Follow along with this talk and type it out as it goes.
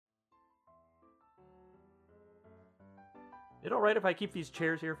It all right if I keep these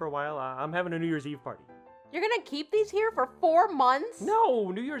chairs here for a while? I'm having a New Year's Eve party. You're gonna keep these here for 4 months? No,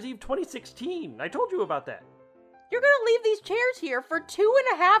 New Year's Eve 2016. I told you about that. You're gonna leave these chairs here for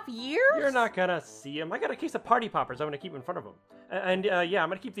 2.5 years? You're not gonna see them. I got a case of party poppers I'm gonna keep in front of them. And yeah, I'm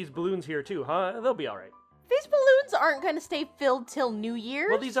gonna keep these balloons here too, huh? They'll be all right. These balloons aren't gonna stay filled till New Year's.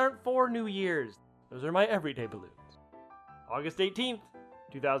 Well, these aren't for New Year's. Those are my everyday balloons. August 18th,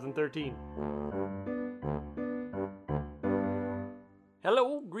 2013.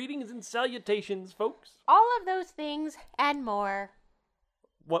 Hello, greetings and salutations, folks. All of those things and more.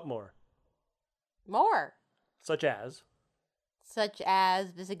 What more? More. Such as? Such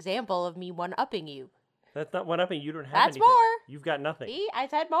as this example of me one-upping you. That's not one-upping. You don't have That's anything. more. You've got nothing. See? I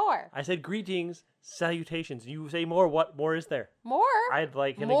said more. I said greetings, salutations. You say more. What more is there? More. I'd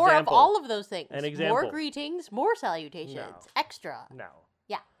like an more example. of all of those things. An example. More greetings, more salutations. No. Extra. No.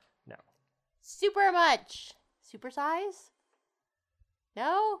 Yeah. No. Super much. Super size?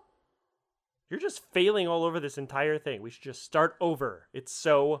 No? You're just failing all over this entire thing. We should just start over. It's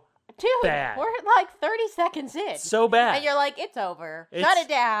so Dude, bad. we're like 30 seconds in. so bad. And you're like, it's over. Shut It's- it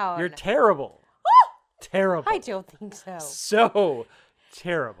down. You're terrible. Terrible. I don't think so. So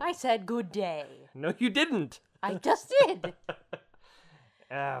terrible. I said good day. No, you didn't. I just did.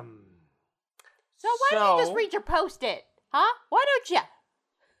 So why don't you just read your post-it? Huh? Why don't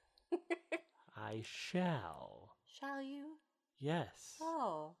you? I shall. Shall you? Yes.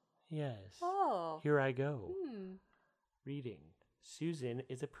 Oh. Yes. Oh. Here I go. Hmm. Reading. Susan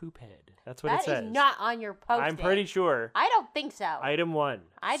is a poop head. That's what it That says. is not on your post-it. I'm pretty sure. I don't think so. Item 1.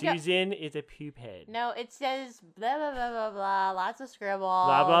 I don't- Susan is a poop head. No, it says blah, blah, blah, blah, blah, lots of scribbles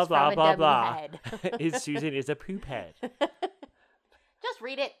Blah, blah, blah, from a blah, dummy blah. head. Is Susan is a poop head. Just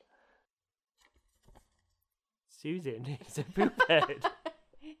read it. Susan is a poop head.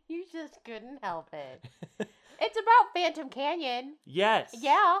 You just couldn't help it. It's about Phantom Canyon. Yes.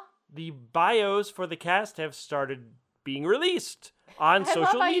 Yeah. The bios for the cast have started being released on I social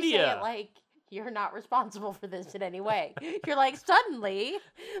love how media. You say it like you're not responsible for this in any way. You're like, suddenly,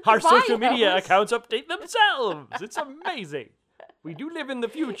 Our the social media bios- accounts update themselves. It's amazing. We do live in the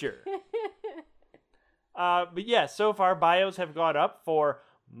future. But yeah, so far bios have gone up for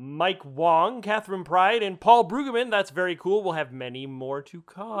Mike Wong, Catherine Pride, and Paul Brueggemann. That's very cool. We'll have many more to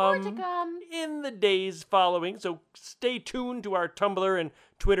come. More to come. In the days following. So stay tuned to our Tumblr and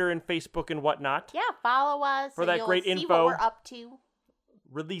Twitter and Facebook and whatnot. Yeah, follow us For so that you'll great see info. what we're up to.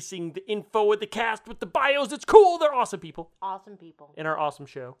 Releasing the info with the cast with the bios. It's cool. They're awesome people. Awesome people. In our awesome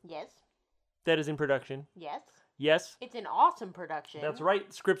show Yes. that is in production. Yes. Yes. It's an awesome production. That's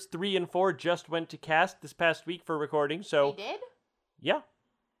right. Scripts 3 and 4 just went to cast this past week for recording. So They did? yeah.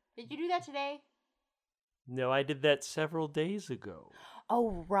 Did you do that today? No, I did that several days ago.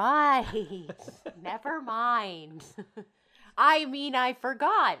 Oh, right. Never mind. I mean, I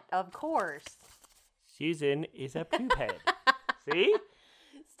forgot, of course. Susan is a poop head. See?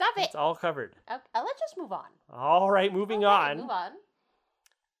 Stop it. It's all covered. Okay, let's just move on. All right, moving Okay, on. Move on.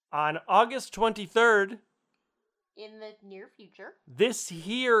 On August 23rd, In the near future. this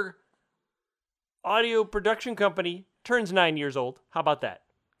here audio production company turns 9 years old. How about that?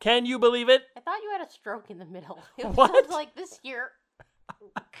 Can you believe it? I thought you had a stroke in the middle. It What? was like this year.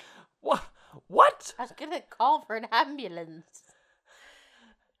 What? What? I was gonna call for an ambulance.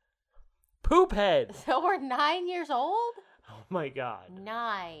 Poop head. So we're 9 years old? Oh my god.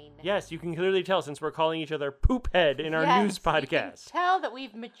 9. Yes, you can clearly tell since we're calling each other poop head in our Yes, news you can podcast. tell that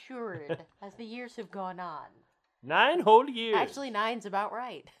we've matured as the years have gone on. 9 whole years. Actually, 9's about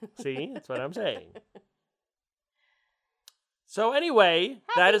right. See, that's what I'm saying. So anyway,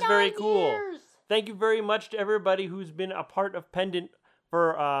 that Happy is very 9 cool. years! Thank you very much to everybody who's been a part of Pendant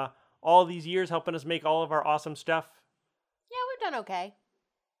for all these years, helping us make all of our awesome stuff. Yeah, we've done okay.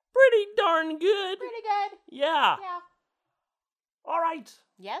 Pretty darn good. Pretty good. Yeah. Yeah. All right.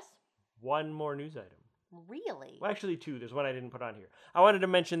 Yes? One more news item. Really? Well, actually, 2. There's one I didn't put on here. I wanted to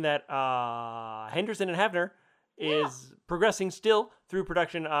mention that Henderson and Havner is progressing still through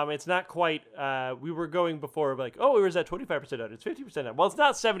production. It's not quite, we were going before like, oh, it was at 25% done. It's 50% done. Well, it's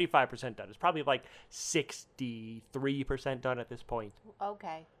not 75% done. It's probably like 63% done at this point.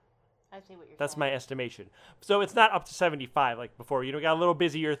 Okay. I see what you're That's saying. my estimation. So it's not up to 75 like before. You know, got a little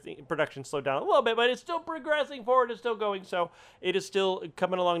busier. Production slowed down a little bit, but it's still progressing forward. It's still going. So it is still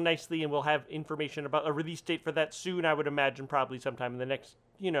coming along nicely, and we'll have information about a release date for that soon. I would imagine probably sometime in the next,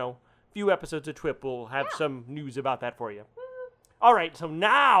 few episodes of TWIP. We'll have some news about that for you. All right. So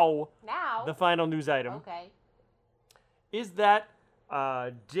now the final news item Okay. is that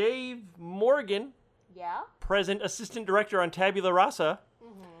Dave Morgan, Yeah? present assistant director on Tabula Rasa,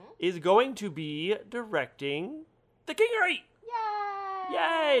 Mm-hmm. is going to be directing The Kingery.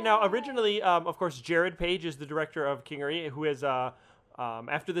 Yay! Now, originally, of course, Jared Page is the director of Kingery, who is,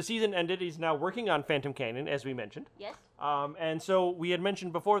 after the season ended, he's now working on Phantom Canyon, as we mentioned. Yes. And so we had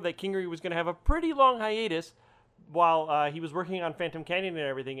mentioned before that Kingery was going to have a pretty long hiatus while he was working on Phantom Canyon and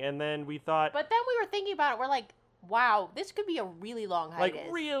everything, and then we thought... But then we were thinking about it, we're like, wow, this could be a really long hiatus.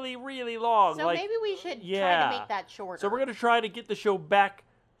 Like, really, really long. So maybe we should try to make that shorter. So we're going to try to get the show back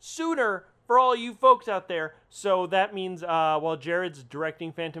sooner for all you folks out there. So that means while Jared's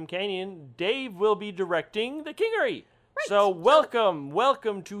directing Phantom Canyon, Dave will be directing the Kingery. Right. So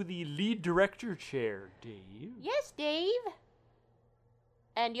welcome to the lead director chair, Dave. Yes, Dave.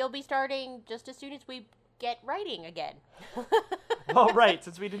 And you'll be starting just as soon as we get writing again. Oh, right.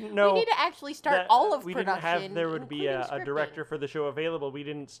 Since we didn't know, we need to actually start all of we production. Didn't have there would be a director for the show available. We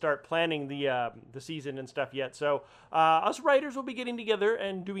didn't start planning the season and stuff yet. So us writers will be getting together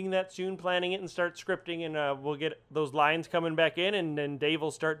and doing that soon, planning it and start scripting, and we'll get those lines coming back in, and then Dave will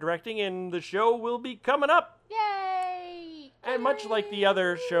start directing, and the show will be coming up. Yay! And much like the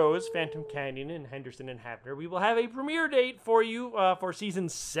other shows, Phantom Canyon and Henderson and Hafner, we will have a premiere date for you for season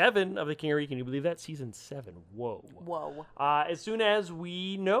 7 of the Kingery. Can you believe that? Season 7. Whoa. As soon as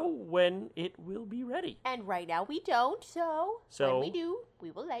we know when it will be ready. And right now we don't, so when we do, we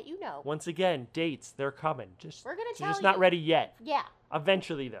will let you know. Once again, dates, they're coming. We're gonna tell just not ready yet. Yeah.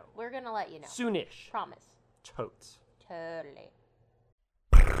 Eventually, though. We're gonna let you know. Soonish. Promise. Totes. Totally.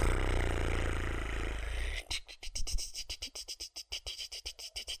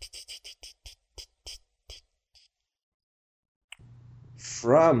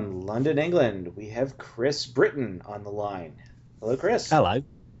 From London, England, we have Chris Britton on the line. Hello, Chris. Hello.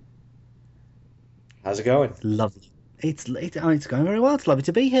 How's it going? Lovely. It's going very well. It's lovely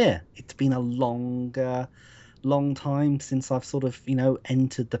to be here. It's been a long time since I've sort of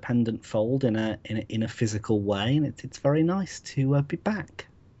entered the Pendant fold in a physical way, and it's very nice to be back.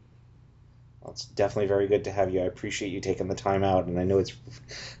 Well, it's definitely very good to have you. I appreciate you taking the time out, and I know it's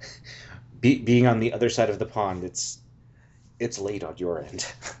being on the other side of the pond. It's late on your end.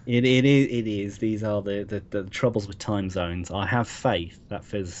 It is. These are the troubles with time zones. I have faith that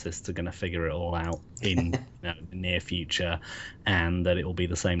physicists are going to figure it all out in the near future, and that it will be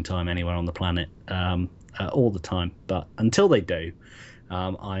the same time anywhere on the planet all the time. But until they do,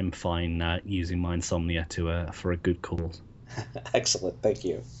 I'm fine using my insomnia for a good cause. Excellent. Thank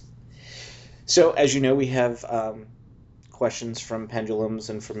you. So, as you know, we have questions from Pendulums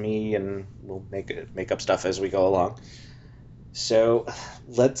and from me, and we'll make up stuff as we go along. So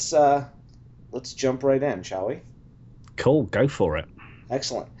let's jump right in, shall we? Cool, go for it.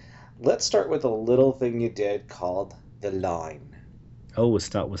 Excellent. Let's start with a little thing you did called The Line. Oh, we're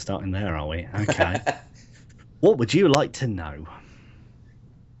starting there, are we? Okay. What would you like to know?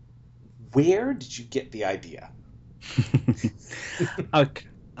 Where did you get the idea? Okay.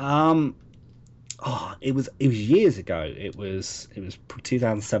 It was years ago. It was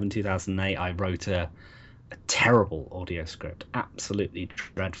 2007, 2008. I wrote a terrible audio script, absolutely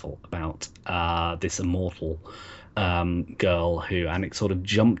dreadful, about this immortal girl and it sort of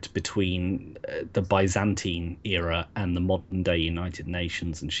jumped between the Byzantine era and the modern day United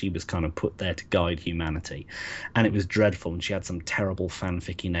Nations, and she was kind of put there to guide humanity, and it was dreadful. And she had some terrible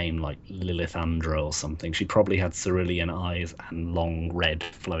fanficky name like Lilith Andra or something. She probably had cerulean eyes and long red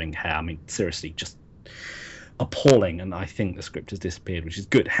flowing hair. I mean, seriously, just appalling. And I think the script has disappeared, which is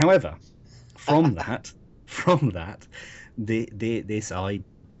good. However, from that, this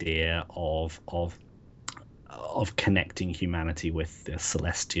idea of connecting humanity with the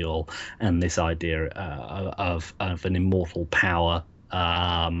celestial, and this idea of an immortal power,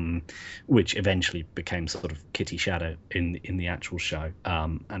 which eventually became sort of Kitty Shadow in the actual show,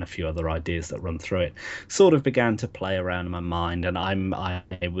 and a few other ideas that run through it, sort of began to play around in my mind. And I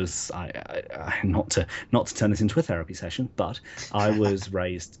not to turn this into a therapy session, but I was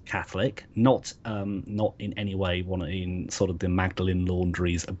raised Catholic, not in any way in sort of the Magdalene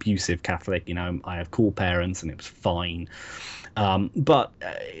Laundrie's abusive Catholic. I have cool parents, and it was fine. But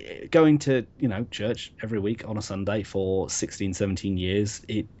going to church every week on a Sunday for 16, 17 years,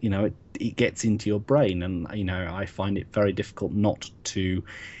 it gets into your brain, and I find it very difficult not to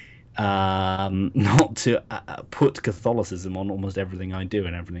put Catholicism on almost everything I do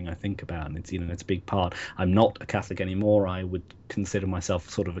and everything I think about. And it's it's a big part. I'm not a Catholic anymore. I would consider myself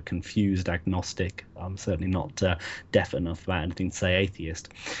sort of a confused agnostic. I'm certainly not deaf enough about anything to say atheist.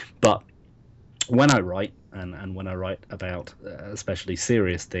 But when I write, and when I write about especially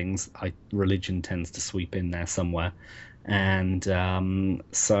serious things, religion tends to sweep in there somewhere. And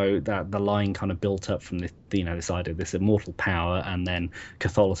so that the line kind of built up from this, this idea of this immortal power, and then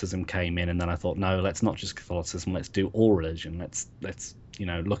Catholicism came in, and then I thought, no, let's not just Catholicism, let's do all religion. Let's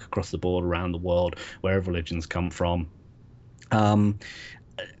look across the board around the world, wherever religions come from. To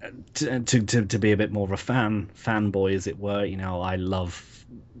be a bit more of a fanboy, as it were, I love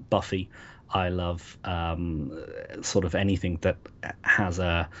Buffy. I love sort of anything that has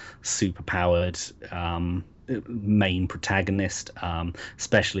a superpowered main protagonist,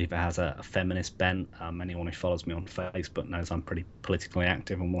 especially if it has a feminist bent. Anyone who follows me on Facebook knows I'm pretty politically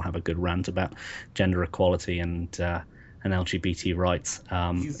active, and we'll have a good rant about gender equality and LGBT rights.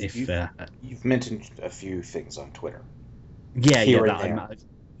 You've mentioned a few things on Twitter.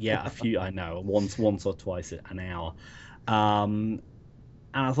 A few. I know, once or twice an hour.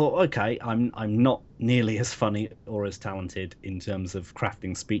 And I thought, okay, I'm not nearly as funny or as talented in terms of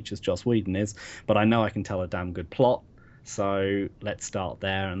crafting speech as Joss Whedon is, but I know I can tell a damn good plot. So let's start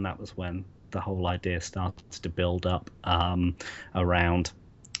there. And that was when the whole idea started to build up around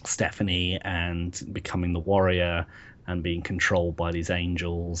Stephanie and becoming the warrior and being controlled by these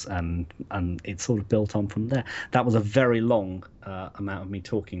angels, and it sort of built on from there. That was a very long amount of me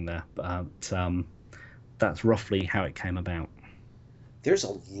talking there, but that's roughly how it came about. There's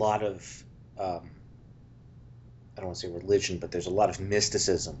a lot of, I don't want to say religion, but there's a lot of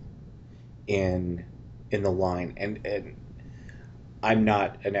mysticism in the line. And I'm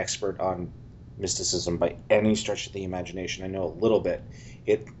not an expert on mysticism by any stretch of the imagination. I know a little bit.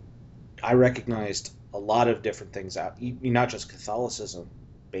 I recognized a lot of different things out, not just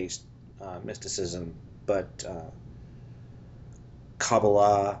Catholicism-based mysticism, but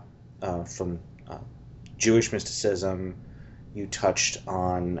Kabbalah, from Jewish mysticism. You touched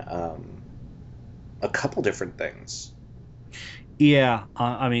on a couple different things. Yeah,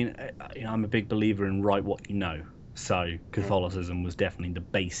 I mean, I'm a big believer in write what you know. So Catholicism was definitely the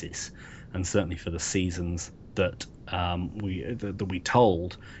basis, and certainly for the seasons that we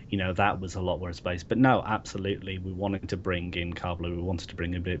told, that was a lot where it's based. But no, absolutely, we wanted to bring in Kabbalah, we wanted to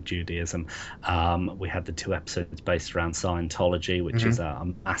bring in a bit of Judaism. We had the 2 episodes based around Scientology, which is a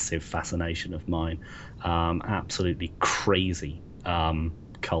massive fascination of mine. Absolutely crazy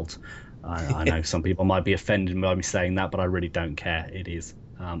cult. I know some people might be offended by me saying that, but I really don't care. It is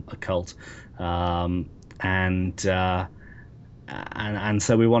a cult, and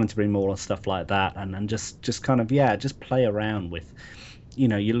so we wanted to bring more stuff like that, and just kind of just play around with,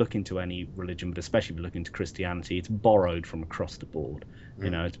 you look into any religion, but especially if you look into Christianity, it's borrowed from across the board.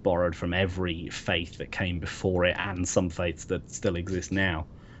 It's borrowed from every faith that came before it, and some faiths that still exist now.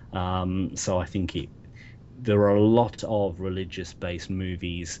 So I think there are a lot of religious-based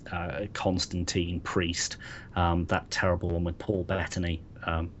movies. Constantine, Priest, that terrible one with Paul Bettany.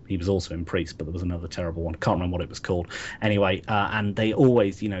 He was also in Priest, but there was another terrible one. I can't remember what it was called. Anyway, and they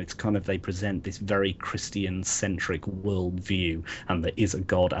always, it's kind of, they present this very Christian-centric worldview, and there is a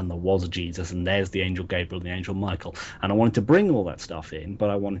God, and there was a Jesus, and there's the angel Gabriel and the angel Michael. And I wanted to bring all that stuff in, but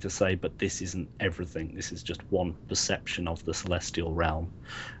I wanted to say, but this isn't everything. This is just one perception of the celestial realm.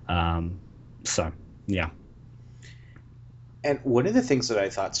 So, yeah. And one of the things that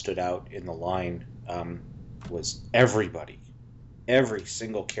I thought stood out in the line was every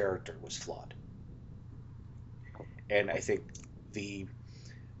single character was flawed. And I think the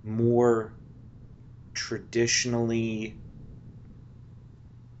more traditionally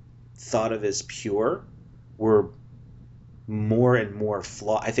thought of as pure were more and more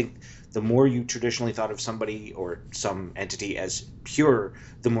flawed. I think the more you traditionally thought of somebody or some entity as pure,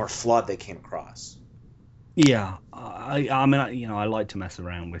 the more flawed they came across. Yeah, I mean, I like to mess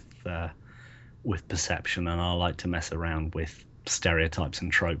around with perception, and I like to mess around with stereotypes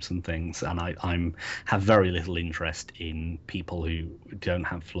and tropes and things, and I have very little interest in people who don't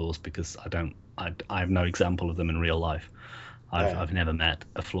have flaws, because I have no example of them in real life. I've never met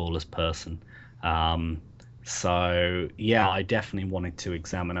a flawless person. So yeah, I definitely wanted to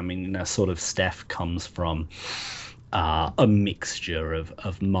examine. I mean, sort of Steph comes from a mixture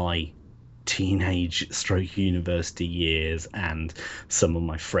of my teenage/university years and some of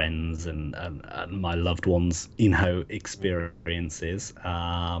my friends and my loved ones, experiences,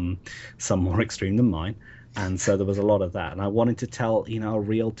 some more extreme than mine. And so there was a lot of that, and I wanted to tell a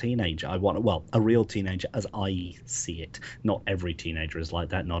real teenager. A real teenager as I see it. Not every teenager is like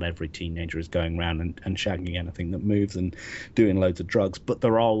that. Not every teenager is going around and shagging anything that moves and doing loads of drugs, but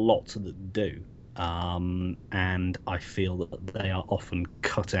there are lots that do. And I feel that they are often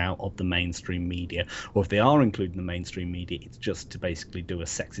cut out of the mainstream media, or if they are included in the mainstream media, it's just to basically do a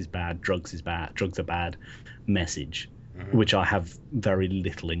sex is bad, drugs are bad message. which I have very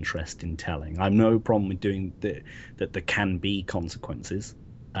little interest in telling. I have no problem with doing that. There can be consequences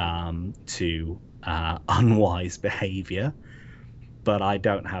to unwise behavior, but I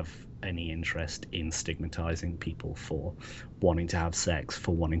don't have any interest in stigmatizing people for wanting to have sex,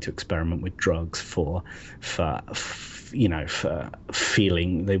 for wanting to experiment with drugs, for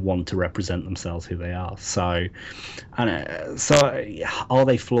feeling they want to represent themselves who they are. So are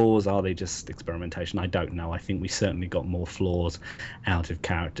they flaws? Are they just experimentation? I don't know. I think we certainly got more flaws out of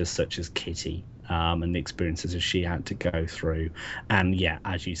characters such as Kitty, and the experiences that she had to go through. And yeah,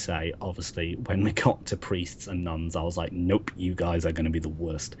 as you say, obviously when we got to priests and nuns, I was like, nope, you guys are going to be the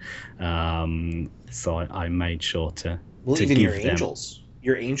worst. So I made sure to even give your them...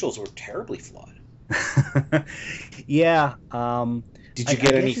 your angels were terribly flawed. Yeah. Did you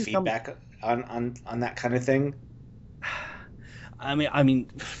get any feedback on that kind of thing? I mean,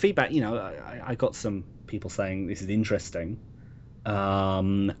 feedback. I got some people saying this is interesting.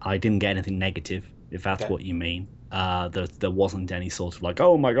 I didn't get anything negative, if that's what you mean. There wasn't any sort of like,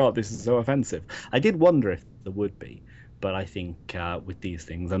 oh my god, this is so offensive. I did wonder if there would be, but I think with these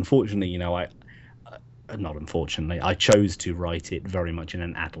things, unfortunately, not unfortunately, I chose to write it very much in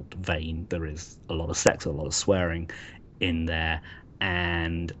an adult vein. There is a lot of sex, a lot of swearing in there,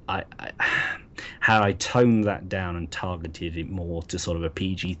 and had I toned that down and targeted it more to sort of a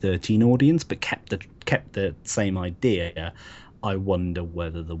PG-13 audience, but kept the same idea, I wonder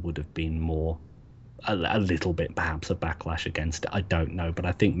whether there would have been a little bit perhaps a backlash against it. I don't know, but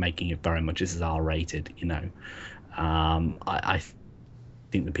I think making it very much as R-rated, I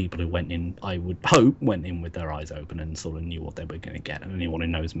think the people who went in, I would hope, went in with their eyes open and sort of knew what they were going to get. And anyone who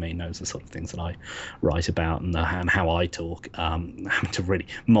knows me knows the sort of things that I write about and how I talk. I'm having to really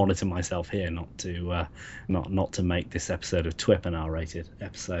monitor myself here not to make this episode of TWIP an R-rated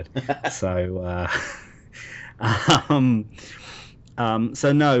episode. So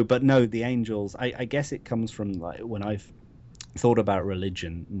no, the angels. I guess it comes from like when I've thought about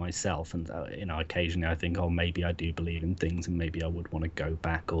religion myself, and occasionally I think, oh, maybe I do believe in things, and maybe I would want to go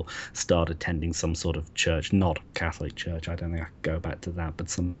back or start attending some sort of church, not Catholic church. I don't think I could go back to that, but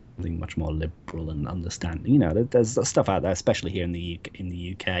something much more liberal and understanding. There's stuff out there, especially here in the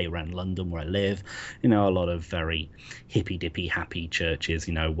UK, around London where I live. A lot of very hippy dippy happy churches,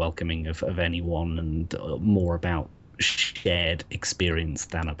 welcoming of anyone, and more about shared experience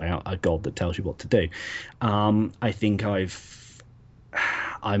than about a god that tells you what to do. I think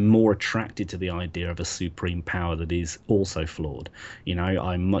I'm more attracted to the idea of a supreme power that is also flawed.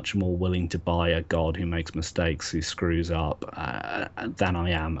 I'm much more willing to buy a god who makes mistakes, who screws up, than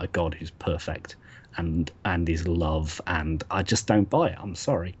I am a god who's perfect and is love. And I just don't buy it. I'm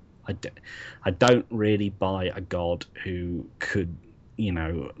sorry. I don't really buy a god who could,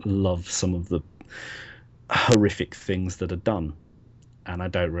 love some of the horrific things that are done. And I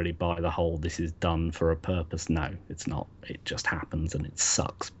don't really buy the whole this is done for a purpose. No, it's not. It just happens and it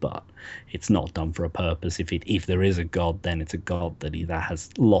sucks, but it's not done for a purpose. If there is a god, then it's a god that either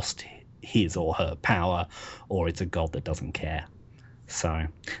has lost his or her power, or it's a god that doesn't care. So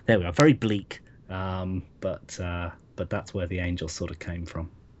there we are. Very bleak, but that's where the angels sort of came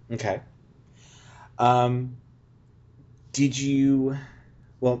from. Okay. Did you?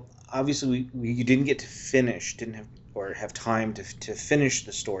 Well, obviously you didn't get to finish. Have time to finish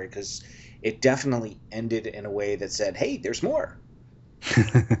the story, because it definitely ended in a way that said, hey, there's more.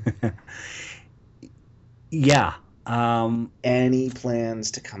 Yeah. Any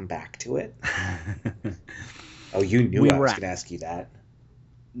plans to come back to it? Oh, you knew I was going to ask you that.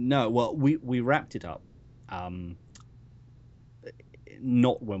 No, well, we wrapped it up.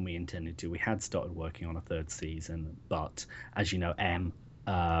 Not when we intended to. We had started working on a third season, but as you know, Em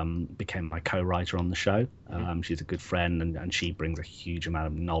became my co-writer on the show. She's a good friend, and she brings a huge amount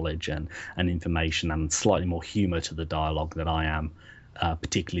of knowledge and information and slightly more humor to the dialogue that I am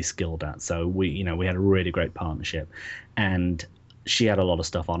particularly skilled at. So we had a really great partnership, and she had a lot of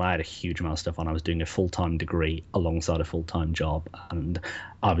stuff on. I had a huge amount of stuff on. I was doing a full-time degree alongside a full-time job, and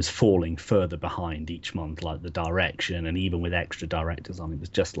I was falling further behind each month, like the direction, and even with extra directors on, it was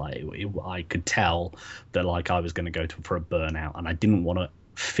just like I could tell that like I was going to go for a burnout, and I didn't want to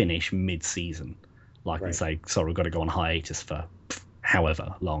finish mid-season and say, sorry, we've got to go on hiatus for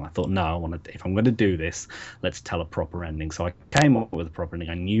however long. I thought, no, if I'm going to do this, let's tell a proper ending. So I came up with a proper ending.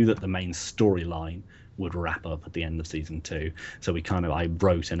 I knew that the main storyline would wrap up at the end of season 2, so I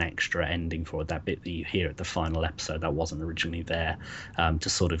wrote an extra ending for it, that bit that you hear at the final episode that wasn't originally there, to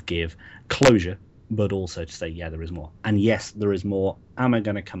sort of give closure, but also to say, yeah, there is more. And yes, there is more. Am I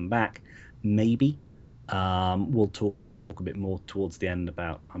going to come back? Maybe. We'll talk a bit more towards the end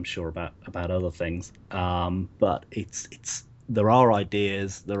about other things. But it's there are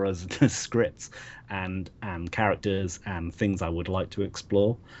ideas, there are scripts and characters and things I would like to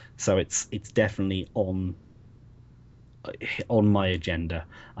explore. So it's definitely on my agenda.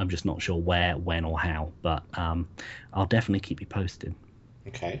 I'm just not sure where, when, or how. But I'll definitely keep you posted.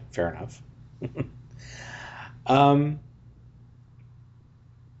 Okay, fair enough.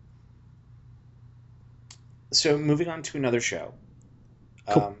 So moving on to another show,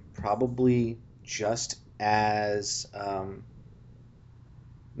 Cool. Probably just as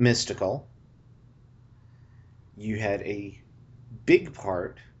mystical. You had a big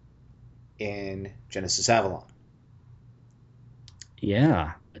part in Genesis Avalon.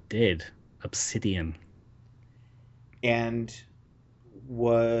 Yeah, I did. Obsidian. And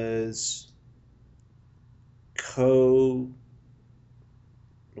was co-director,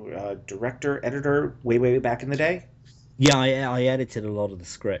 editor way back in the day? Yeah, I edited a lot of the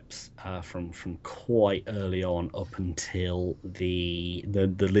scripts from quite early on up until the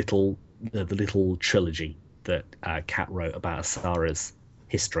little trilogy that Kat wrote about Asara's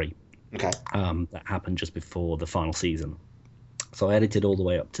history. Okay. That happened just before the final season. So I edited all the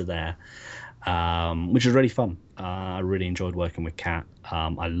way up to there, which was really fun. I really enjoyed working with Kat.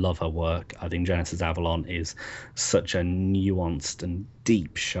 I love her work. I think Genesis Avalon is such a nuanced and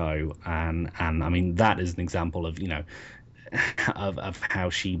deep show, and I mean that is an example of of how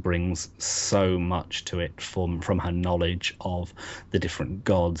she brings so much to it from her knowledge of the different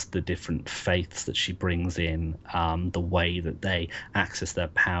gods, the different faiths that she brings in, the way that they access their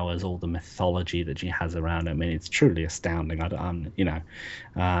powers, all the mythology that she has around it. I mean, it's truly astounding.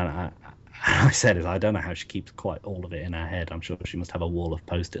 I said it. I don't know how she keeps quite all of it in her head. I'm sure she must have a wall of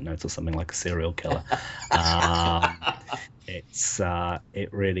post-it notes or something like a serial killer. It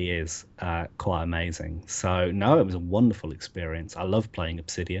really is quite amazing. So no, it was a wonderful experience. I love playing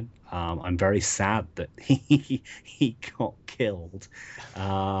Obsidian. I'm very sad that he got killed.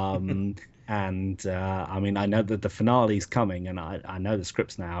 And I mean, I know that the finale's coming, and I know the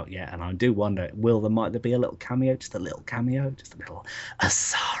script's not out yet, and I do wonder, might there be a little cameo, just a little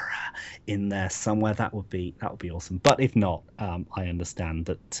Asara in there somewhere? That would be awesome. But if not, I understand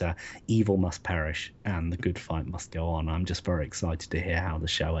that evil must perish and the good fight must go on. I'm just very excited to hear how the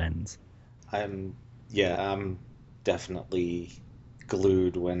show ends. I'm definitely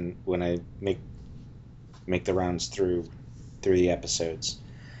glued when I make the rounds through the episodes.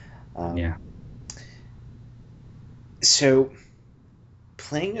 Yeah. So,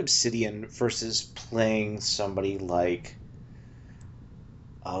 playing Obsidian versus playing somebody like,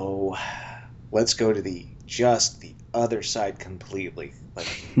 let's go to the other side completely,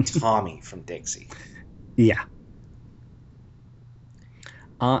 like Tommy from Dixie. Yeah.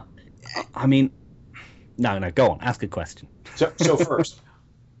 I mean, no, go on, ask a question. So first,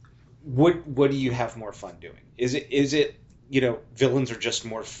 what do you have more fun doing? Is it villains are just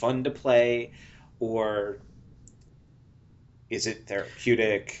more fun to play, or is it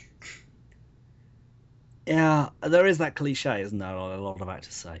therapeutic? Yeah, there is that cliche, isn't there? A lot of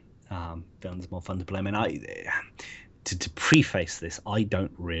actors say villains are more fun to play. I mean, to preface this, I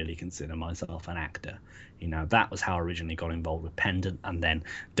don't really consider myself an actor. That was how I originally got involved with Pendant, and then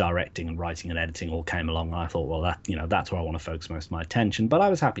directing and writing and editing all came along, and I thought, well, that's where I want to focus most of my attention. But I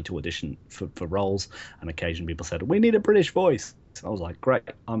was happy to audition for roles, and occasionally people said, we need a British voice. I was like, great,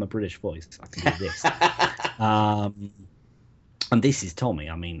 I'm a British voice, I can do this. And this is Tommy.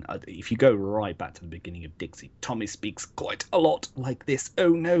 I mean, if you go right back to the beginning of Dixie, Tommy speaks quite a lot like this. Oh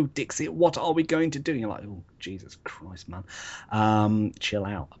no, Dixie, what are we going to do? And you're like, oh, Jesus Christ, man. Chill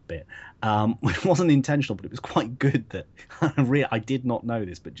out a bit. It wasn't intentional, but it was quite good that I did not know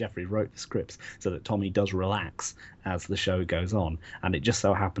this, but Jeffrey wrote the scripts so that Tommy does relax as the show goes on. And it just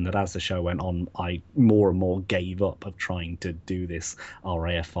so happened that as the show went on, I more and more gave up of trying to do this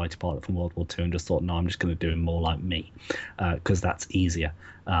RAF fighter pilot from World War II and just thought, no, I'm just going to do him more like me, because that's easier.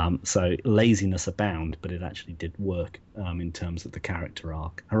 So laziness abound, but it actually did work in terms of the character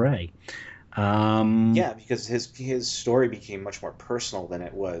arc. Hooray. Yeah, because his story became much more personal than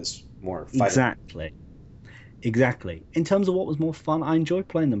it was more fighter. Exactly. In terms of what was more fun, I enjoyed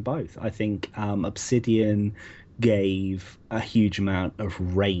playing them both. I think Obsidian gave a huge amount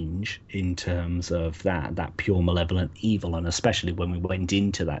of range in terms of that pure malevolent evil, and especially when we went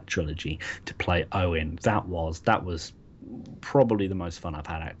into that trilogy to play Owen, that was probably the most fun I've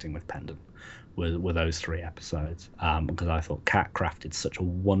had acting with Pendant. With those 3 episodes, because I thought Kat crafted such a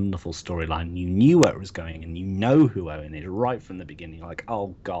wonderful storyline. You knew where it was going, and you know who Owen is right from the beginning. Like,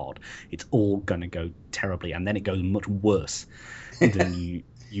 oh God, it's all going to go terribly, and then it goes much worse than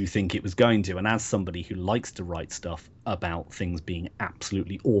you think it was going to. And as somebody who likes to write stuff about things being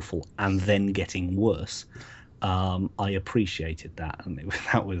absolutely awful and then getting worse, I appreciated that, and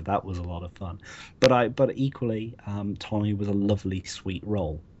that was a lot of fun. But equally, Tommy was a lovely, sweet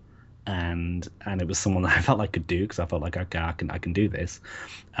role, and it was someone that I felt I could do, because I felt like, okay, I can do this.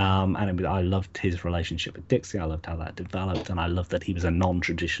 I loved his relationship with Dixie. I loved how that developed, and I loved that he was a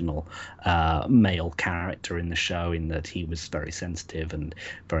non-traditional male character in the show, in that he was very sensitive and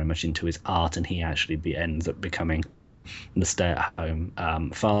very much into his art, and he actually ends up becoming the stay-at-home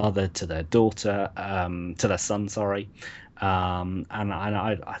father to their daughter, to their son, sorry. And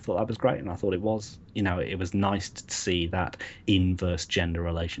I thought that was great, and I thought it was, it was nice to see that inverse gender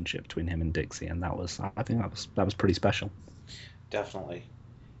relationship between him and Dixie, and I think that was pretty special. Definitely.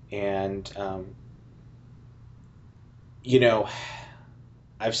 And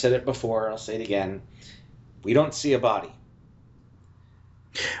I've said it before, I'll say it again, we don't see a body.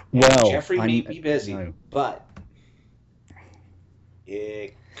 And well, Jeffrey may be busy, but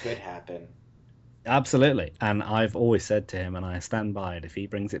it could happen. Absolutely. And I've always said to him, and I stand by it, if he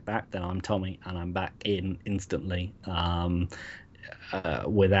brings it back, then I'm Tommy, and I'm back in instantly,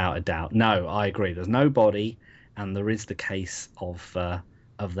 without a doubt. No, I agree. There's no body, and there is the case of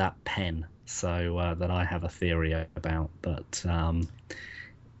that pen, so that I have a theory about. But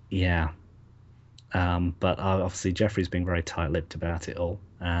yeah. But obviously Jeffrey's been very tight-lipped about it all,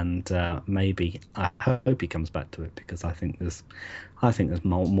 and maybe I hope he comes back to it, because I think there's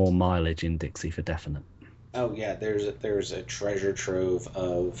more mileage in Dixie for definite. Oh yeah, there's a treasure trove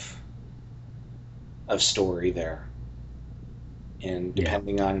of story there, and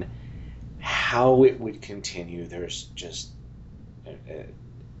depending on how it would continue, there's just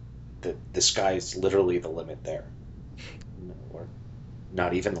the sky's literally the limit there, or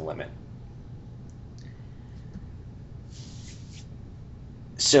not even the limit.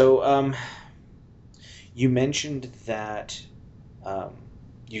 So, you mentioned that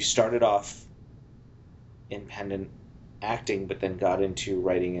you started off in Pendant acting, but then got into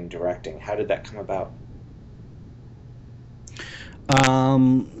writing and directing. How did that come about?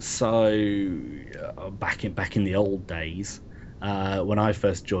 Back in the old days, when I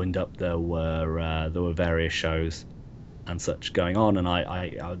first joined up, there were various shows and such going on, and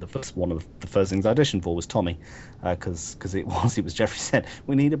one of the first things I auditioned for was Tommy, because it was Jeffrey said,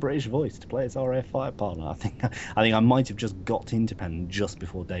 we need a British voice to play his RAF fire partner. I think I might have just got into Pendant just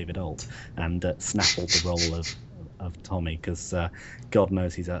before David Holt and snappled the role of Tommy, because God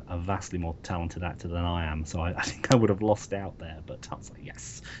knows he's a vastly more talented actor than I am, so I think I would have lost out there. But I was like,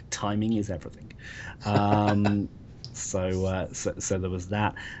 yes, timing is everything. So there was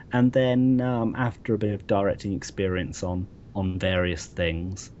that, and then after a bit of directing experience on various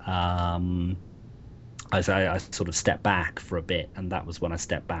things, I sort of stepped back for a bit, and that was when I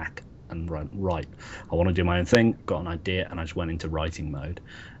stepped back and right, I want to do my own thing. Got an idea, and I just went into writing mode.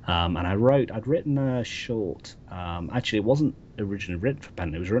 And I'd written a short. Actually, it wasn't originally written for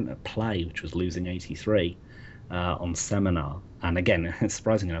Pendant. It was written a play, which was Losing 83. On Seminar, and again,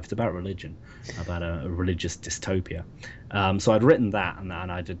 surprising enough, it's about religion, about a religious dystopia. So I'd written that, and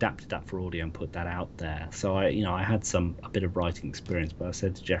I'd adapted that for audio and put that out there. So I had a bit of writing experience, but I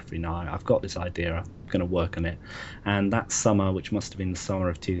said to Jeffrey, no, I've got this idea, I'm going to work on it. And that summer, which must have been the summer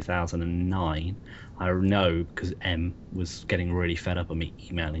of 2009, I know because Em was getting really fed up of me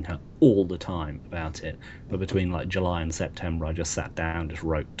emailing her all the time about it. But between like July and September, I just sat down, just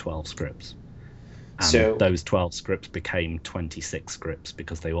wrote 12 scripts. And those 12 scripts became 26 scripts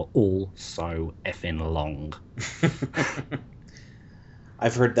because they were all so effing long.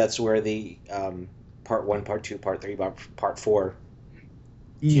 I've heard that's where the part 1, part 2, part 3, part 4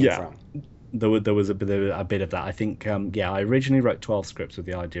 came from. There was a bit of that. I think, I originally wrote 12 scripts with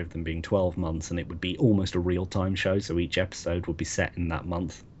the idea of them being 12 months, and it would be almost a real-time show, so each episode would be set in that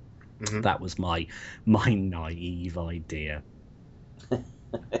month. Mm-hmm. That was my naive idea.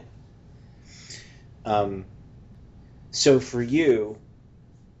 So for you,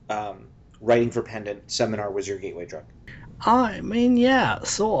 writing for Pendant, Seminar was your gateway drug? I mean, yeah,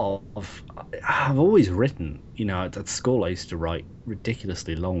 sort of. I've always written, at school I used to write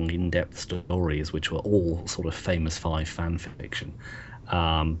ridiculously long, in-depth stories, which were all sort of Famous Five fan fiction,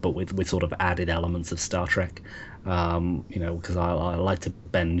 but with sort of added elements of Star Trek, because I like to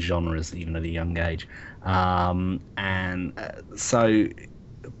bend genres even at a young age.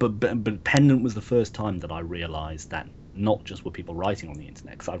 But Pendant was the first time that I realised that not just were people writing on the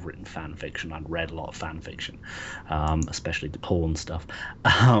internet, because I've written fan fiction, I'd read a lot of fan fiction, especially the porn stuff,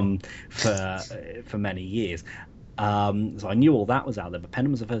 for many years. So I knew all that was out there, but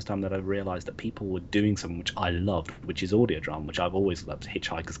Pendulum was the first time that I realised that people were doing something which I loved, which is audio drama, which I've always loved.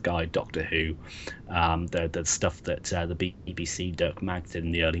 Hitchhiker's Guide, Doctor Who, the stuff that the BBC Dirk Maggs did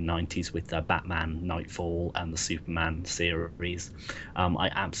in the early 90s with Batman, Nightfall, and the Superman series. I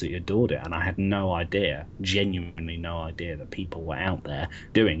absolutely adored it, and I had no idea, genuinely no idea, that people were out there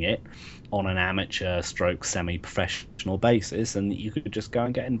doing it on an amateur stroke semi-professional basis, and you could just go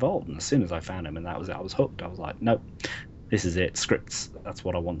and get involved. And as soon as I found him, and that was it, I was hooked. I was like, nope, this is it, scripts, that's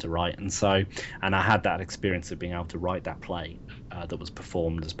what I want to write. And I had that experience of being able to write that play that was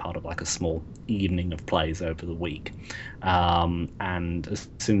performed as part of like a small evening of plays over the week. And as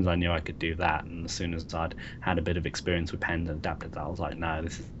soon as I knew I could do that, and as soon as I'd had a bit of experience with pen and adapted that, I was like, no,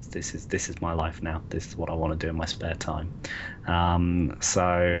 this is my life now. This is what I want to do in my spare time.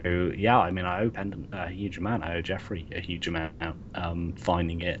 So yeah, I mean, I owe Pendant a huge amount. I owe Jeffrey a huge amount,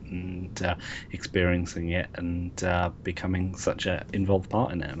 finding it and experiencing it and becoming such an involved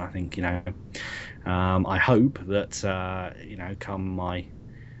part in it. And I think, you know, I hope that you know, come my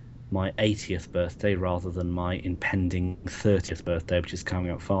 80th birthday rather than my impending 30th birthday, which is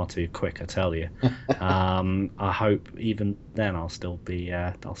coming up far too quick, I tell you. I hope even then I'll still be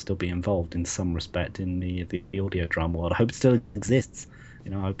involved in some respect in the audio drama world. I hope it still exists.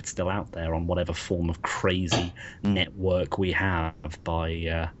 You know, I hope it's still out there on whatever form of crazy network we have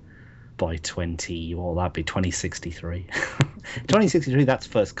by 2063. 2063, that's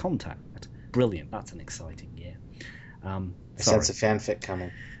First Contact. Brilliant. That's an exciting year. I sense a fanfic coming.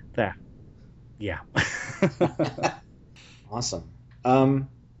 There. Yeah. Awesome.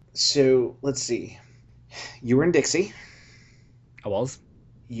 So let's see. You were in Dixie. I was.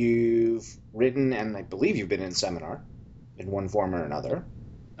 You've written, and I believe you've been in Seminar in one form or another.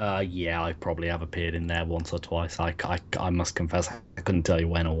 Yeah, I probably have appeared in there once or twice. I must confess, I couldn't tell you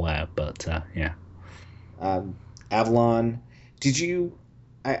when or where, but yeah. Avalon. Did you?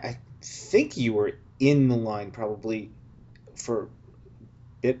 I think you were in the line probably for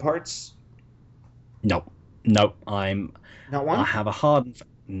bit parts. No, I'm not one. I have a hard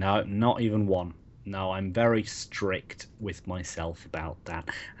no, not even one. No, I'm very strict with myself about that,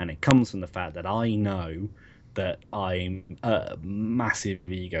 and it comes from the fact that I know that I'm a massive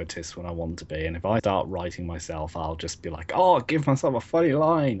egotist when I want to be, and if I start writing myself, I'll just be like, oh, I'll give myself a funny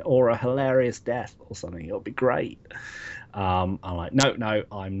line or a hilarious death or something. It'll be great. I'm like, no,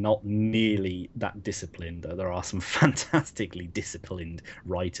 I'm not nearly that disciplined. There are some fantastically disciplined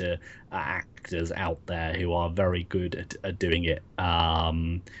writer actors out there who are very good at doing it.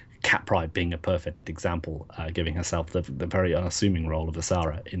 Cat Pride being a perfect example, giving herself the very unassuming role of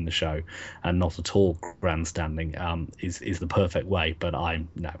Asara in the show, and not at all grandstanding, is the perfect way. But I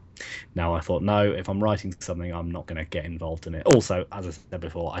thought, no, if I'm writing something, I'm not going to get involved in it. Also, as I said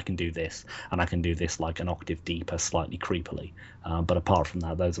before, I can do this, and I can do this like an octave deeper, slightly creepily. But apart from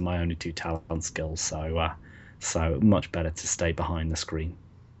that, those are my only two talent skills. So much better to stay behind the screen.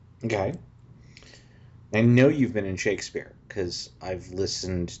 Okay. I know you've been in Shakespeare because I've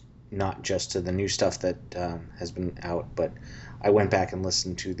listened not just to the new stuff that has been out, but I went back and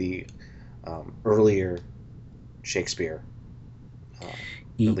listened to the earlier Shakespeare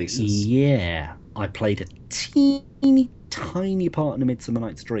releases. Yeah, I played a teeny tiny part in A Midsummer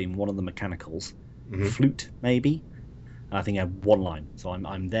Night's Dream, one of the mechanicals, flute maybe. I think I have one line, so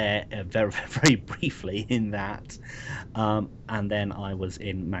I'm there very very briefly in that, and then I was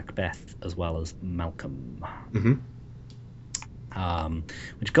in Macbeth as well as Malcolm.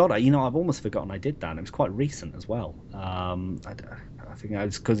 Which, God, I've almost forgotten I did that. And it was quite recent as well. I think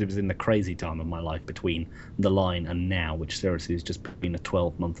it's because it was in the crazy time of my life between The Line and now, which seriously has just been a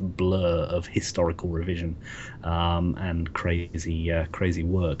 12-month blur of historical revision and crazy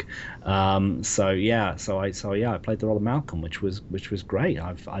work. So I played the role of Malcolm, which was great.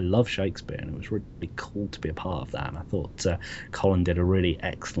 I love Shakespeare, and it was really cool to be a part of that. And I thought Colin did a really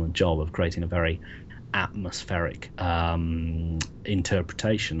excellent job of creating a very atmospheric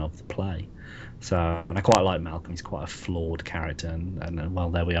interpretation of the play. So, and I quite like Malcolm. He's quite a flawed character, and well,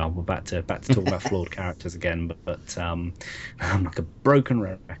 there we are. We're back to talk about flawed characters again, but I'm like a broken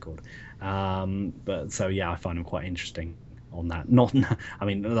record. But so yeah, I find him quite interesting on that. I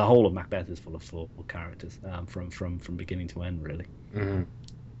mean, the whole of Macbeth is full of flawed characters from beginning to end, really. Mm-hmm.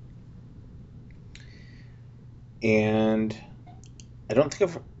 And I don't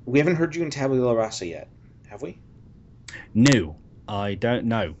think we haven't heard you in Tabula Rasa yet, have we? No, I don't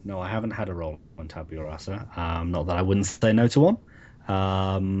know. No, I haven't had a role on Tabula Rasa. Not that I wouldn't say no to one.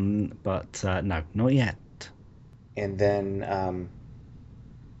 But no, not yet. And then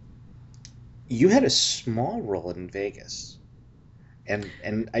you had a small role in Vegas. And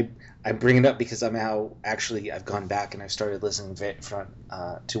I bring it up because I've gone back and I've started listening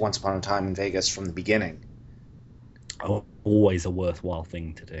to Once Upon a Time in Vegas from the beginning. Always a worthwhile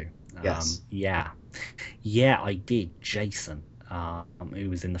thing to do. Yes. Yeah, I did. Jason, who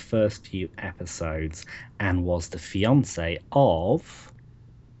was in the first few episodes and was the fiance of.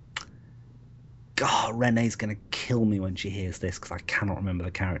 God, Renee's going to kill me when she hears this because I cannot remember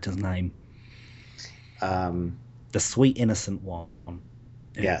the character's name. The sweet innocent one.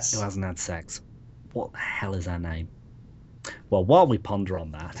 Who hasn't had sex. What the hell is her name? Well, while we ponder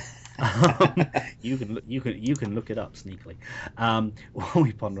on that, you can look it up sneakily. While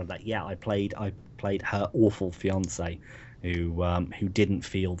we ponder on that, I played her awful fiance, who didn't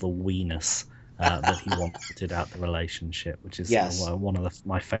feel the weeness that he wanted out the relationship, which is one of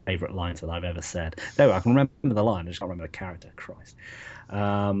my favourite lines that I've ever said. Though I can remember the line, I just can't remember the character. Christ.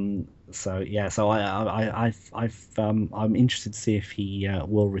 I'm interested to see if he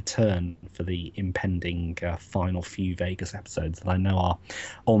will return for the impending final few Vegas episodes that I know are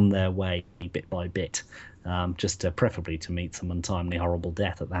on their way bit by bit. Just preferably to meet some untimely, horrible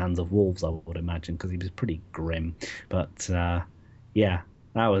death at the hands of wolves, I would imagine, because he was pretty grim. But that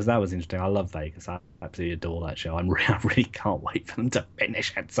was interesting. I love Vegas. I absolutely adore that show. I really can't wait for them to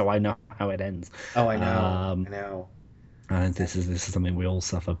finish it, so I know how it ends. Oh, I know. I know. And this is something we all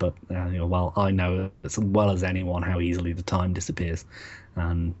suffer, but I know as well as anyone how easily the time disappears,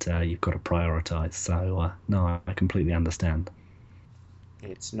 and you've got to prioritise. So no, I completely understand.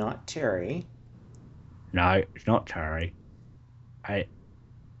 It's not Terry. No, it's not Terry. And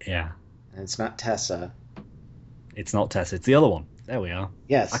it's not Tessa. It's not Tessa. It's the other one. There we are.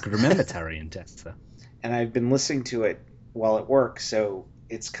 Yes. I could remember Terry and Tessa. And I've been listening to it while at work, so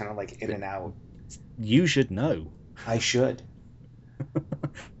it's kind of like in and out. You should know. I should.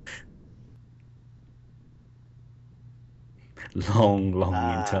 Long,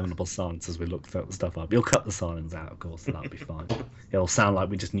 interminable silence as we look the stuff up. You'll cut the silence out, of course, so that'll be fine. It'll sound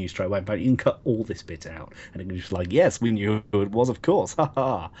like we just knew straight away, but you can cut all this bit out, and it can just like, yes, we knew who it was, of course. Ha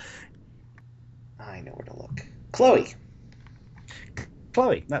ha. I know where to look. Chloe,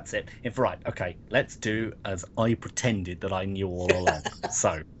 that's it. Right, okay, let's do as I pretended that I knew all along.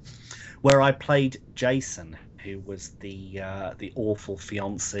 So, where I played Jason, who was the awful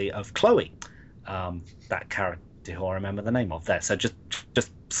fiancé of Chloe, that character who I remember the name of there. So just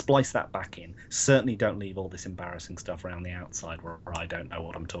splice that back in. Certainly don't leave all this embarrassing stuff around the outside where I don't know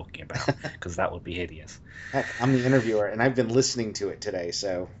what I'm talking about, because that would be hideous. Heck, I'm the interviewer, and I've been listening to it today,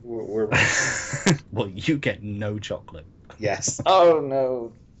 so we're... Well, you get no chocolate. Yes. Oh,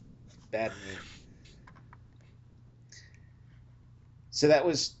 no. Bad me. So that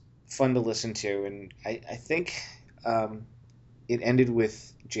was fun to listen to, and I think it ended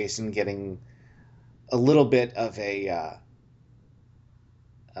with Jason getting a little bit of a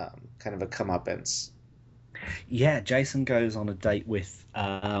kind of a comeuppance. Yeah, Jason goes on a date with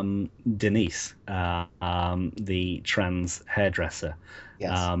Denise, the trans hairdresser.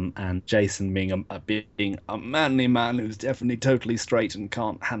 Yes. And Jason, being a manly man who's definitely totally straight and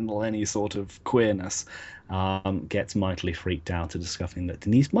can't handle any sort of queerness, gets mightily freaked out at discovering that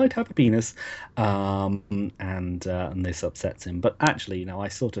Denise might have a penis, and this upsets him. But actually, I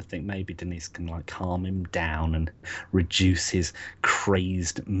sort of think maybe Denise can like calm him down and reduce his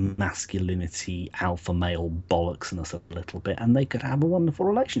crazed masculinity, alpha male bollocksness a little bit, and they could have a wonderful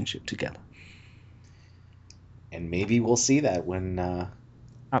relationship together. And maybe we'll see that when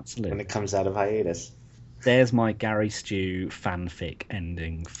absolutely when it comes out of hiatus. There's my Gary Stew fanfic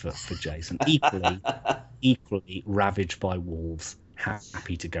ending for Jason. Equally ravaged by wolves.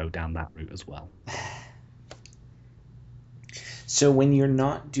 Happy to go down that route as well. So when you're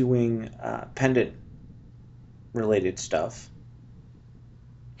not doing pendant-related stuff,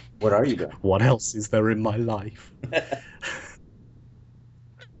 what are you doing? What else is there in my life?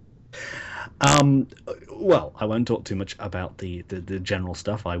 Well, I won't talk too much about the general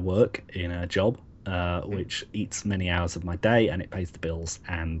stuff. I work in a job which eats many hours of my day, and it pays the bills,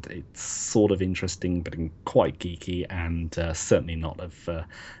 and it's sort of interesting but quite geeky, and certainly not of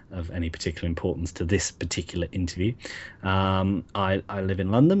any particular importance to this particular interview. I live in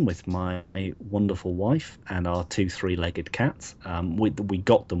London with my wonderful wife and our 2 3-legged cats. We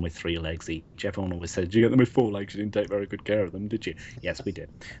got them with 3 legs each. Everyone always said, "Did you get them with 4 legs? You didn't take very good care of them, did you?" Yes, we did.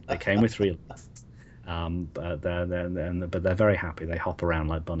 They came with 3 legs. But they're very happy. They hop around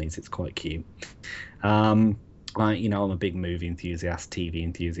like bunnies. It's quite cute. I'm a big movie enthusiast, TV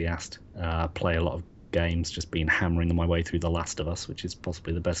enthusiast. Play a lot of games. Just been hammering my way through The Last of Us, which is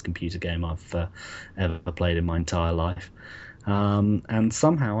possibly the best computer game I've ever played in my entire life. And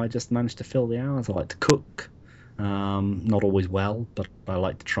somehow I just managed to fill the hours. I like to cook. Not always well, but I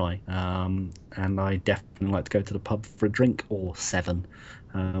like to try. And I definitely like to go to the pub for a drink or 7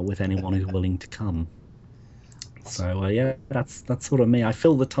 with anyone who's willing to come. So yeah, that's sort of me. I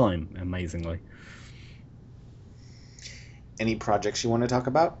fill the time amazingly. Any projects you want to talk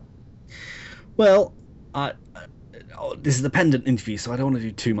about? Well, this is a pendant interview, so I don't want to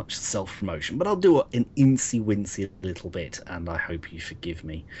do too much self-promotion, but I'll do an incy-wincy little bit, and I hope you forgive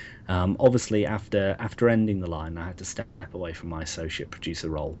me. Obviously, after ending the line, I had to step away from my associate producer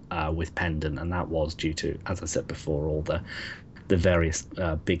role with Pendant, and that was due to, as I said before, all the various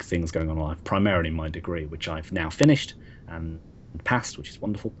big things going on in life, primarily my degree, which I've now finished and passed, which is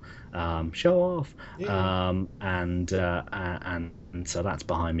wonderful. Show off. Yeah. And so that's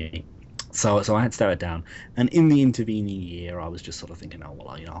behind me. So I had to stare it down, and in the intervening year, I was just sort of thinking, oh well,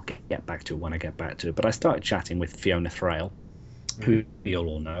 I'll get back to it when I get back to it. But I started chatting with Fiona Thrale, who you'll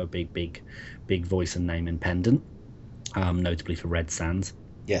all know, big voice and name in Pendant, notably for Red Sands.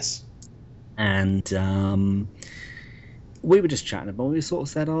 Yes. And we were just chatting about. We sort of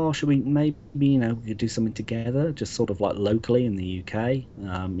said, oh, should we maybe we could do something together, just sort of like locally in the UK,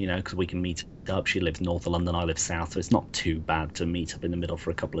 because we can meet up. She lives north of London, I live south, so it's not too bad to meet up in the middle for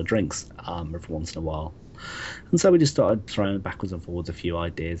a couple of drinks every once in a while. And so we just started throwing backwards and forwards a few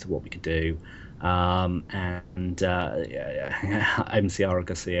ideas of what we could do. MC Ara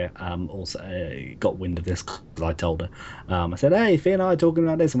Garcia also got wind of this because I told her. I said, hey, Fee and I are talking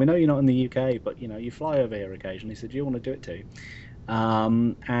about this, and we know you're not in the UK, but you fly over here occasionally, so do you want to do it too?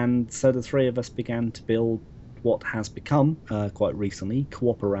 And so the three of us began to build what has become quite recently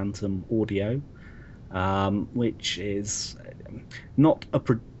Cooperantum Audio, which is not a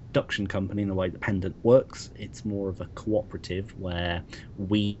production company in the way that Pendant works. It's more of a cooperative where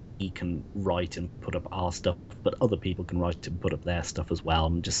we can write and put up our stuff, but other people can write and put up their stuff as well,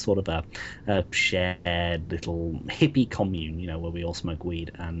 and just sort of a shared little hippie commune, where we all smoke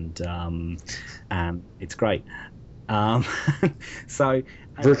weed, and it's great. So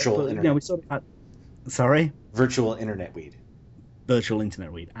virtual internet. We sort of had, sorry, virtual internet weed. Virtual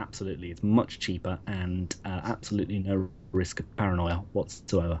internet weed, absolutely. It's much cheaper and absolutely no risk of paranoia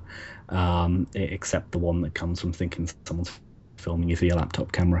whatsoever, except the one that comes from thinking someone's filming you through your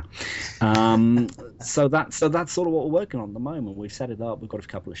laptop camera. So that's sort of what we're working on at the moment. We've set it up. We've got a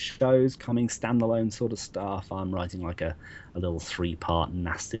couple of shows coming, standalone sort of stuff. I'm writing like a little 3-part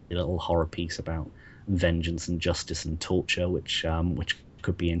nasty little horror piece about vengeance and justice and torture, which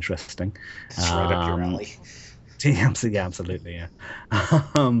could be interesting. It's right up your alley. Yeah, absolutely, yeah.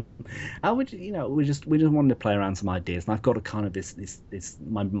 We just wanted to play around some ideas, and I've got a kind of this.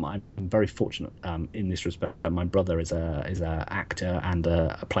 I'm very fortunate in this respect. My brother is a actor and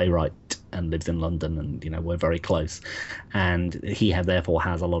a playwright and lives in London, and we're very close, and he therefore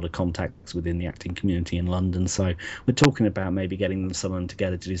has a lot of contacts within the acting community in London. So we're talking about maybe getting someone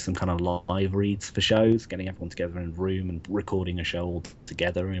together to do some kind of live reads for shows, getting everyone together in a room and recording a show all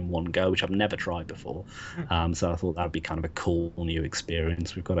together in one go, which I've never tried before. So I thought that would be kind of a cool new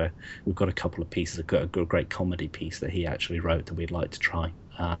experience. We've got a couple of pieces, a great comedy piece that he actually wrote that we'd like to try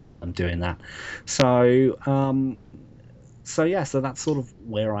and doing that. So that's sort of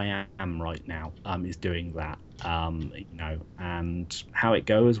where I am right now, is doing that, and how it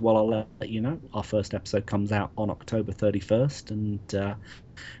goes, well, I'll let you know. Our first episode comes out on October 31st, and it'd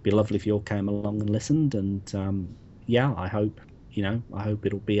be lovely if you all came along and listened, and I hope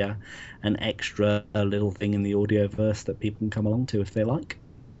it'll be an extra little thing in the audioverse that people can come along to if they like.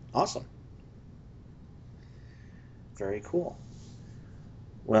 Awesome. Very cool.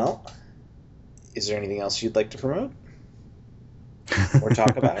 Well, is there anything else you'd like to promote? Or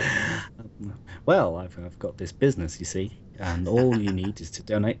talk about it? Well, I've got this business, you see, and all you need is to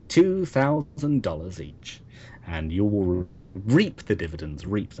donate $2,000 each, and you will reap the dividends.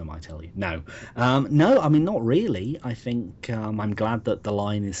 Reap them, I tell you. No, I mean, not really. I think I'm glad that the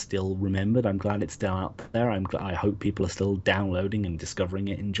line is still remembered. I'm glad it's still out there. I hope people are still downloading and discovering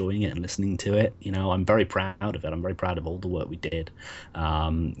it, enjoying it, and listening to it. I'm very proud of it. I'm very proud of all the work we did.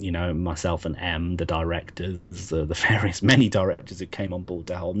 Myself and M, the directors, the many directors who came on board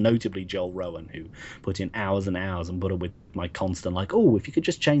to help, notably Joel Rowan, who put in hours and hours and put up with my constant if you could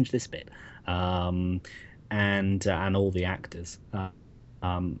just change this bit. And all the actors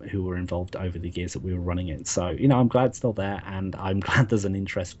who were involved over the years that we were running it. So, I'm glad it's still there, and I'm glad there's an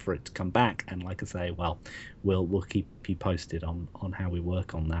interest for it to come back. And like I say, well, we'll keep you posted on how we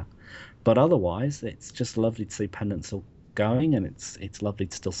work on that. But otherwise, it's just lovely to see Pendant still going, and it's lovely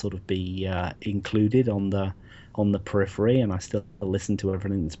to still sort of be included on the on the periphery, and I still listen to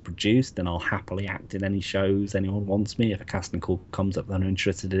everything that's produced, and I'll happily act in any shows anyone wants me. If a casting call comes up that I'm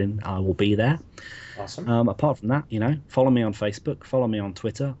interested in, I will be there. Awesome. Apart from that, follow me on Facebook, follow me on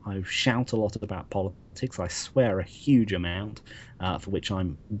Twitter. I shout a lot about politics. I swear a huge amount, for which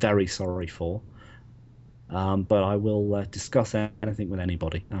I'm very sorry for. But I will discuss anything with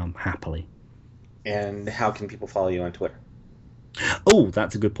anybody, happily. And how can people follow you on Twitter? Oh,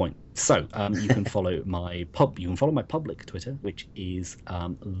 that's a good point. So you can follow my public Twitter, which is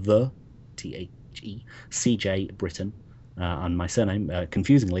the CJ Britton, and my surname,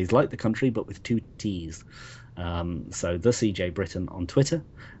 confusingly, is like the country but with 2 T's. So the CJ Britton on Twitter,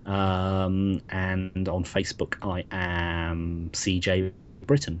 and on Facebook I am CJ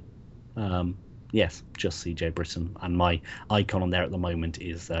Britton. Yes, just CJ Britton, and my icon on there at the moment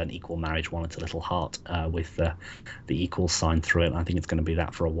is an equal marriage one. It's a little heart with the equal sign through it. And I think it's going to be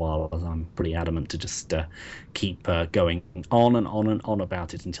that for a while, as I'm pretty adamant to just keep going on and on and on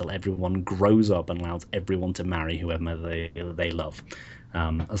about it until everyone grows up and allows everyone to marry whoever they love,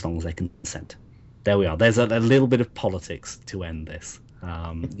 as long as they consent. There we are. There's a little bit of politics to end this.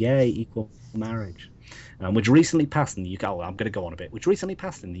 Yay, equal marriage, which recently passed in the UK. Oh, I'm going to go on a bit. Which recently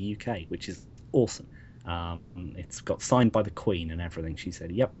passed in the UK, which is awesome. It's got signed by the Queen and everything. She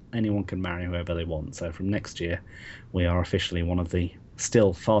said, yep, anyone can marry whoever they want. So from next year, we are officially one of the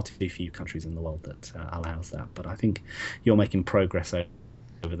still far too few countries in the world that allows that. But I think you're making progress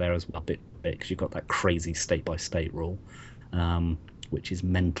over there as well, a bit, because you've got that crazy state-by-state rule, which is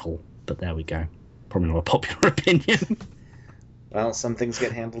mental. But there we go. Probably not a popular opinion. Well, some things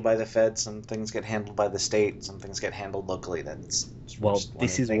get handled by the Fed, some things get handled by the state, some things get handled locally. This is what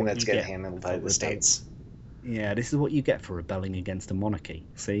gets handled by the states. Yeah, this is what you get for rebelling against a monarchy.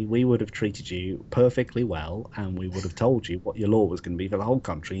 See, we would have treated you perfectly well, and we would have told you what your law was going to be for the whole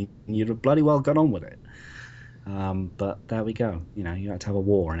country, and you'd have bloody well got on with it. But there we go. You had to have a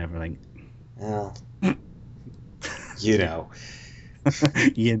war and everything. Well,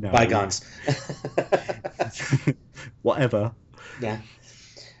 bygones. Whatever. Yeah.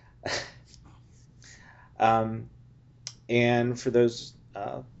 And for those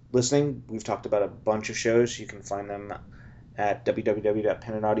listening, we've talked about a bunch of shows. You can find them at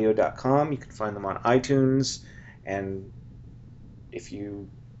www.penandaudio.com. You can find them on iTunes, and if you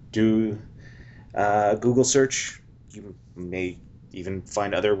do Google search, you may even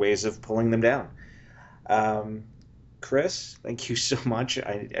find other ways of pulling them down. Chris, thank you so much.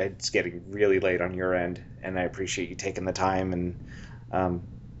 It's getting really late on your end, and I appreciate you taking the time and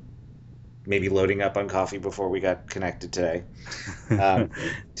maybe loading up on coffee before we got connected today to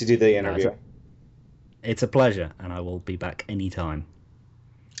do the interview. It's a pleasure, and I will be back anytime.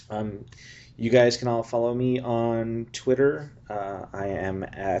 You guys can all follow me on Twitter. I am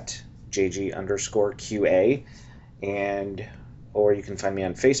at JG_QA, or you can find me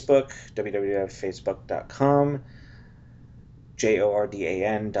on Facebook, www.facebook.com.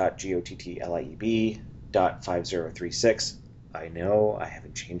 jordan.gottlib.5036. I know I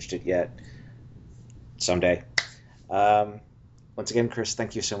haven't changed it yet. Someday. Once again, Chris,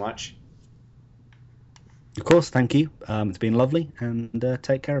 thank you so much. Of course, thank you. It's been lovely, and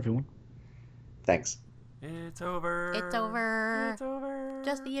take care, everyone. Thanks. It's over. It's over. It's over.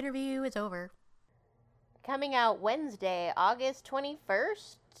 Just the interview is over. Coming out Wednesday, August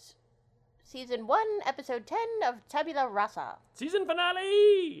 21st. Season 1, Episode 10 of Tabula Rasa. Season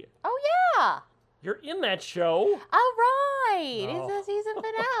finale! Oh, yeah! You're in that show. All right! Oh. It's the season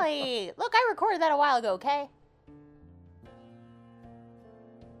finale. Look, I recorded that a while ago, okay?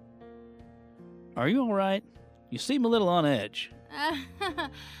 Are you all right? You seem a little on edge.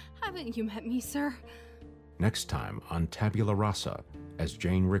 Haven't you met me, sir? Next time on Tabula Rasa, as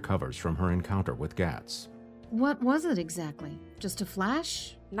Jane recovers from her encounter with Gats. What was it exactly? Just a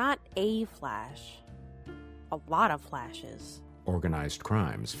flash? Not a flash. A lot of flashes. Organized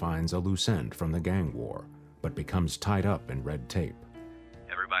Crimes finds a loose end from the gang war, but becomes tied up in red tape.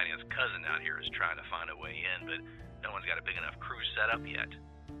 Everybody and his cousin out here is trying to find a way in, but no one's got a big enough crew set up yet.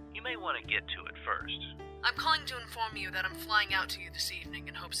 You may want to get to it first. I'm calling to inform you that I'm flying out to you this evening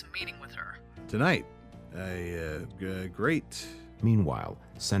in hopes of meeting with her. Tonight? Great. Meanwhile,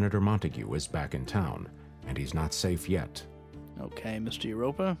 Senator Montague is back in town, and he's not safe yet. Okay, Mr.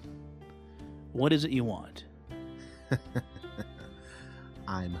 Europa. What is it you want?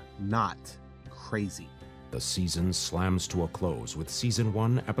 I'm not crazy. The season slams to a close with Season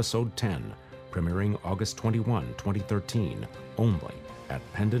 1, Episode 10, premiering August 21, 2013, only at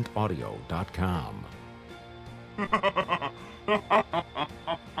pendantaudio.com.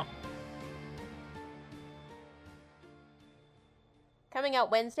 Coming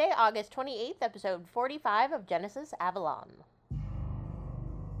out Wednesday, August 28th, episode 45 of Genesis Avalon.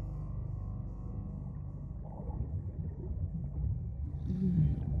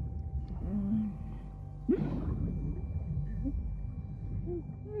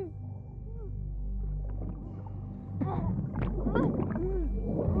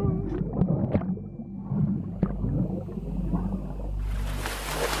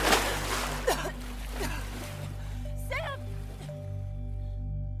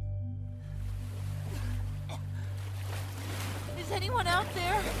 Is anyone out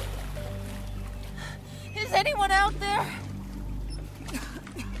there? Is anyone out there?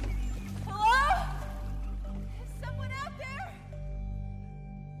 Hello? Is someone out there?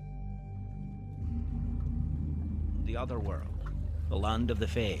 The other world, the land of the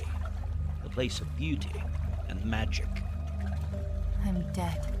Fae, the place of beauty and magic. I'm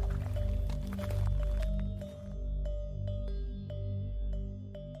dead.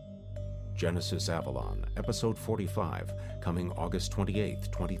 Genesis Avalon, Episode 45, coming August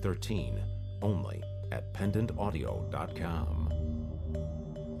 28th, 2013, only at pendantaudio.com.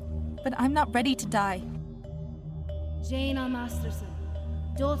 But I'm not ready to die. Jane Masterson,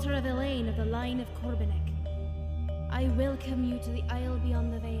 daughter of Elaine of the line of Corbinic. I welcome you to the Isle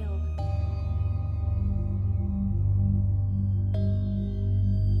beyond the veil.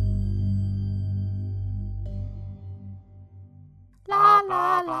 La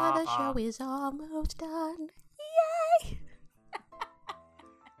la la, the show is almost done. Yay!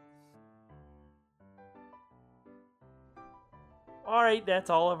 Alright, that's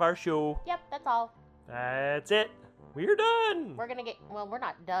all of our show. Yep, that's all. That's it. We're done. We're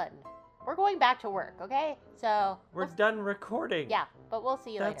not done. We're going back to work, okay? So... We're done recording. Yeah, but we'll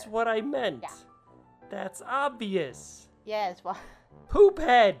see you later. That's what I meant. Yeah. That's obvious. Yes, well...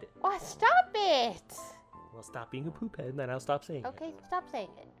 Poophead! What? Stop it! Well, stop being a poophead, and then I'll stop saying it. Okay, stop saying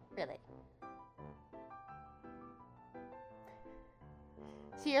it. Really.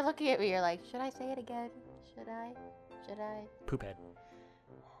 So you're looking at me, you're like, should I say it again? Should I? Poophead.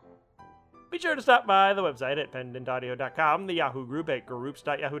 Be sure to stop by the website at pendantaudio.com, the Yahoo group at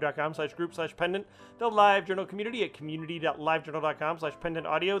groups.yahoo.com/group/pendant, the LiveJournal community at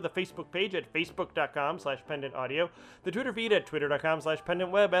community.livejournal.com/pendantaudio, the Facebook page at facebook.com/pendantaudio, the Twitter feed at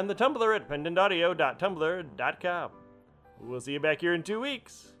twitter.com/pendantweb, and the Tumblr at pendantaudio.tumblr.com. We'll see you back here in 2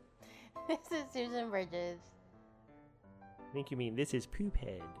 weeks. This is Susan Bridges. I think you mean this is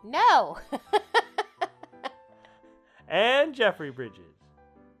Poophead. No! And Jeffrey Bridges.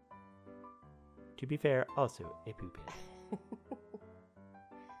 To be fair, also a poophead.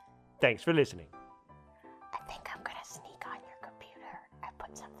 Thanks for listening. I think I'm gonna sneak on your computer and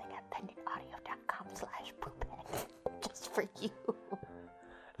put something at pendantaudio.com/poophead just for you.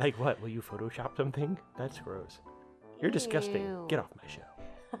 Like what? Will you Photoshop something? That's gross. You're disgusting. Ew. Get off my show.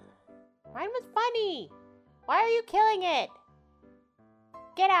 Mine was funny. Why are you killing it?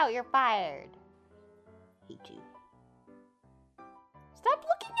 Get out, you're fired. Hate you. Stop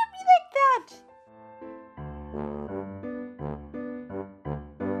looking at me like that.